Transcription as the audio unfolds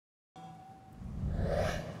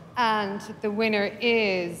And the winner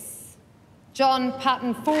is John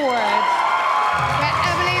Patton Ford for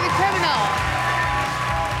Emily the Criminal.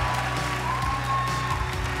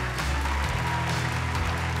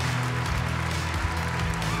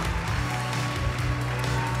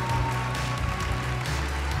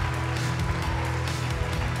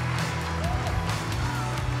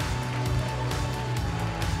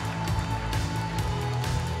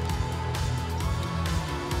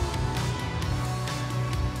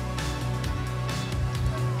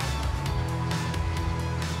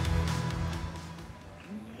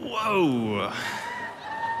 Whoa.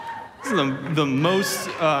 This is the most,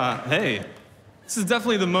 hey, this is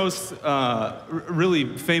definitely the most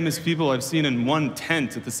really famous people I've seen in one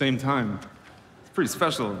tent at the same time. It's pretty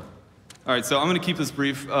special. All right, so I'm gonna keep this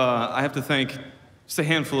brief. I have to thank just a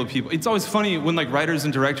handful of people. It's always funny when like writers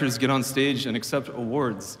and directors get on stage and accept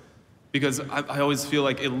awards, because I always feel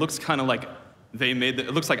like it looks kind of like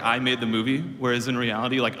it looks like I made the movie, whereas in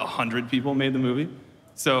reality, like 100 people made the movie.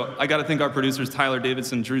 So I gotta thank our producers, Tyler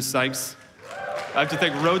Davidson, Drew Sykes. I have to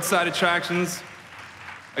thank Roadside Attractions.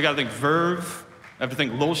 I gotta thank Verve. I have to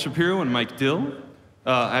thank Lowell Shapiro and Mike Dill.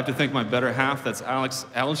 I have to thank my better half, that's Alex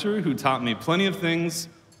Allisher, who taught me plenty of things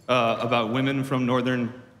about women from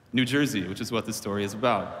northern New Jersey, which is what this story is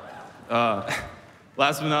about.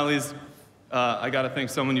 Last but not least, I gotta thank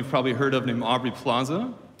someone you've probably heard of named Aubrey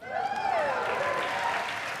Plaza.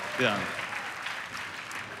 Yeah.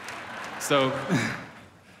 So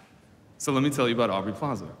let me tell you about Aubrey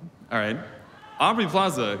Plaza, all right? Aubrey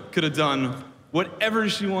Plaza could have done whatever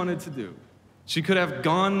she wanted to do. She could have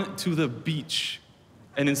gone to the beach,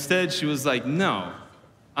 and instead she was like, no,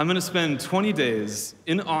 I'm gonna spend 20 days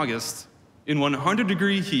in August in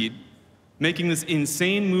 100-degree heat making this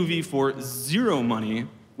insane movie for zero money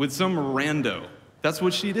with some rando. That's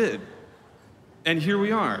what she did. And here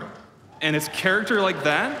we are. And it's character like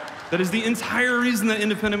that is the entire reason that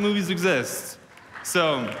independent movies exist.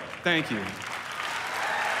 So, thank you.